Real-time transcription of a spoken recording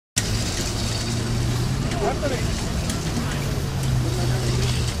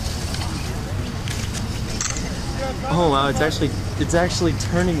Oh wow, it's actually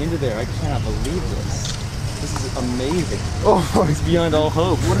turning into there. I cannot believe this. This is amazing. Oh, it's beyond all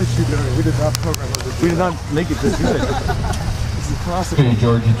hope. What is she doing? We did not program her. We did not make it this good. This is impossible. Okay,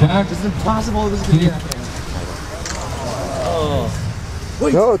 George, attack. This is impossible. This could be happening. Oh.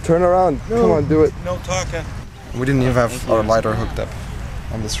 Wait. No, turn around. No. Come on, do it. No talking. We didn't even have our lighter hooked up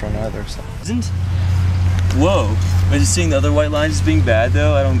on this run either, so. Isn't? Whoa. Am I just seeing the other white lines as being bad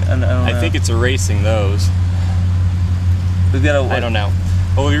though? I don't know. I think it's erasing those. We've got I don't know.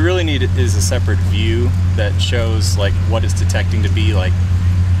 What we really need is a separate view that shows like what it's detecting to be like,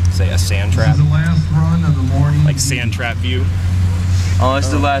 say, a sand trap. This is the last run of the morning. Like sand trap view. Oh, it's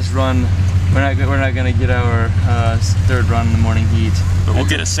the last run. We're not gonna get our third run in the morning heat. But we'll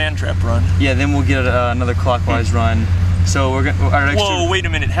get a sand trap run. Yeah, then we'll get another clockwise run. So we're gonna. Our extra. Whoa, wait a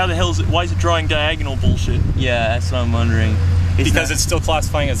minute. How the hell is it? Why is it drawing diagonal bullshit? Yeah, that's what I'm wondering. Because it's still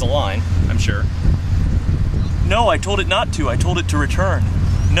classifying as a line, I'm sure. No, I told it not to. I told it to return.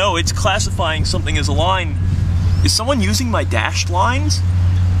 No, it's classifying something as a line. Is someone using my dashed lines?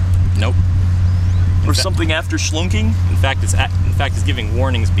 Nope. Or something after schlunking? In fact, it's giving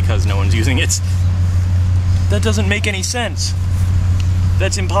warnings because no one's using it. That doesn't make any sense.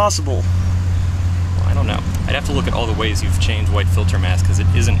 That's impossible. Well, I don't know. I'd have to look at all the ways you've changed white filter mask because it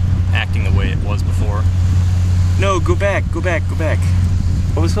isn't acting the way it was before. No, go back, go back, go back.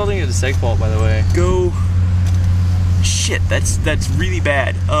 What was holding it a seg fault, by the way? Go. Shit, that's really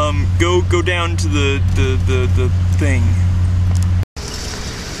bad. Go down to the thing.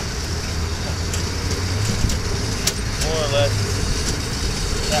 More or less.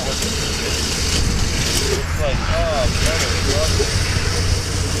 That was stupid. It's like, oh, brother.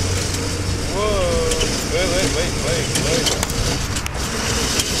 Whoa. Wait.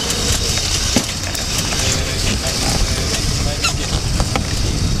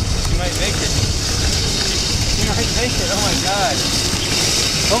 You might make it. Oh my god.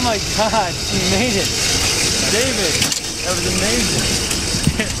 Oh my god, she made it. David, that was amazing.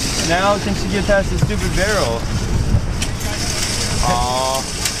 Now can she get past the stupid barrel? Aww.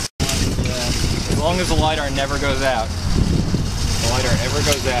 Yeah. As long as the LiDAR never goes out. The LiDAR never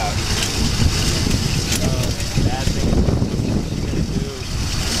goes out. Bad thing is what she's gonna do.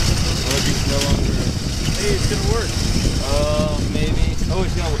 Or it's no longer. Hey, it's gonna work. Maybe. Oh,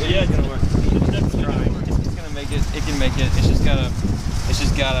 it's gonna work. Yeah, it's gonna work. It's trying. It's gonna make it. It can make it. It's just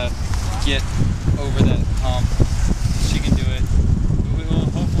gotta get over that hump. She can do it. We will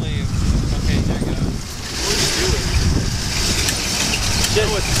hopefully. Okay, there you go. What are you doing? Shit,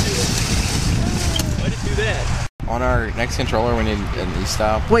 what to do? Why did you do that? On our next controller, we need an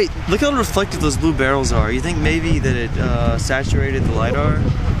e-stop. Wait, look how reflective those blue barrels are. You think maybe that it saturated the LiDAR?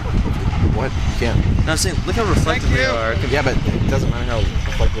 What? You can't. No, I'm saying, look how reflective they are. Yeah, but it doesn't matter how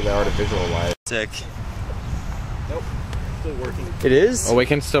reflective they are to visual light. Sick. Nope. Still working. It is? Oh, we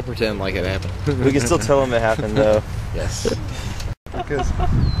can still pretend like it happened. We can still tell them it happened, though. Yes. Because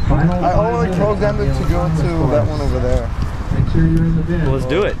I only programmed it to go to that one over there. Make sure you're in the bin. Well, let's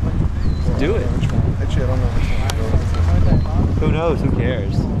do it. Let's do it. Actually, I don't know which one to go. Who knows? Who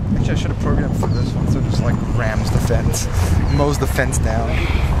cares? Actually, I should have programmed for this one, so it just like rams the fence, mows the fence down.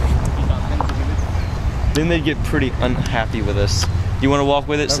 Then they'd get pretty unhappy with us. You want to walk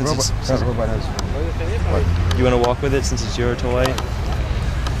with it That robot has. What? You want to walk with it since it's your toy?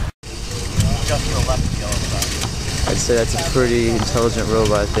 Just to the left of the yellow side. I'd say that's a pretty intelligent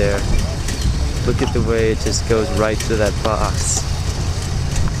robot there. Look at the way it just goes right to that box.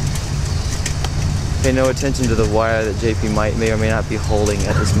 Pay no attention to the wire that JP may or may not be holding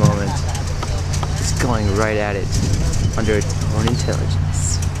at this moment. It's going right at it under its own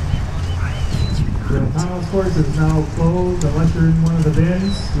intelligence. The tunnel course is now closed unless you're in one of the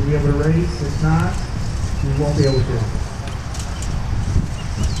bins. You'll be able to race. If not, you won't be able to.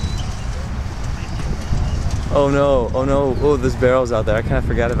 Oh no, oh no, oh there's barrels out there. I kind of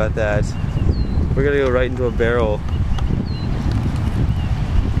forgot about that. We're gonna go right into a barrel.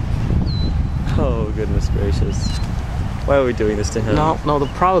 Oh goodness gracious. Why are we doing this to him? No, the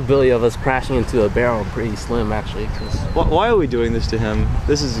probability of us crashing into a barrel is pretty slim actually. Why are we doing this to him?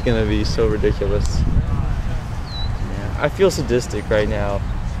 This is gonna be so ridiculous. Yeah, I feel sadistic right now.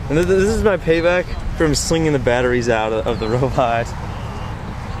 And this is my payback from slinging the batteries out of the robot.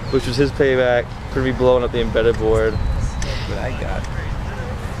 Which was his payback for me blowing up the embedded board. But I got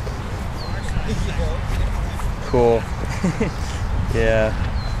cool. Yeah.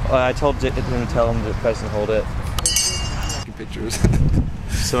 Well, I told him to tell him to press and hold it. Pictures.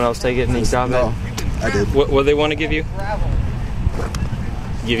 Someone else take it and drop it? I did. What do they want to give you?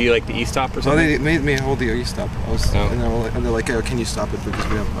 give you like the E-stop or Well, something? they made me hold the E-stop. And they're like, oh, can you stop it because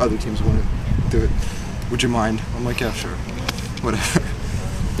we have other teams want to do it. Would you mind? I'm like, yeah, sure. Whatever.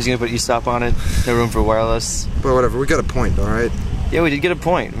 He's gonna put E-stop on it. No room for wireless. But whatever, we got a point, all right? Yeah, we did get a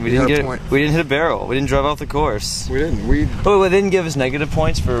point. We didn't hit a barrel. We didn't drive off the course. We didn't. Oh, they didn't give us negative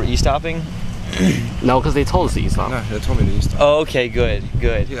points for E-stopping? No, because they told us to E-stop. No, they told me to E-stop. Oh, okay, good.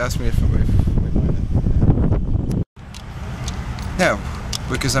 He asked me if we minded. No,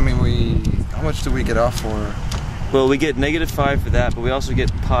 because I mean, how much do we get off for? Well, we get -5 for that, but we also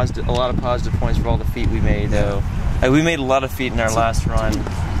get a lot of positive points for all the feet we made, though. We made a lot of feet in our last run.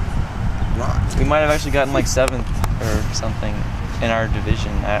 Rock. We might have actually gotten like 7th or something in our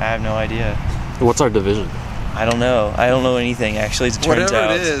division. I have no idea. What's our division? I don't know. I don't know anything, actually, as it turns out.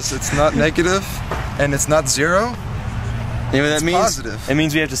 Whatever it is, it's not negative, and it's not 0. You know what that means? Positive. It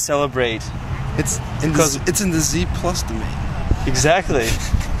means we have to celebrate. It's in the Z plus domain. Exactly.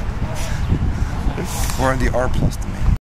 Or in the R plus domain.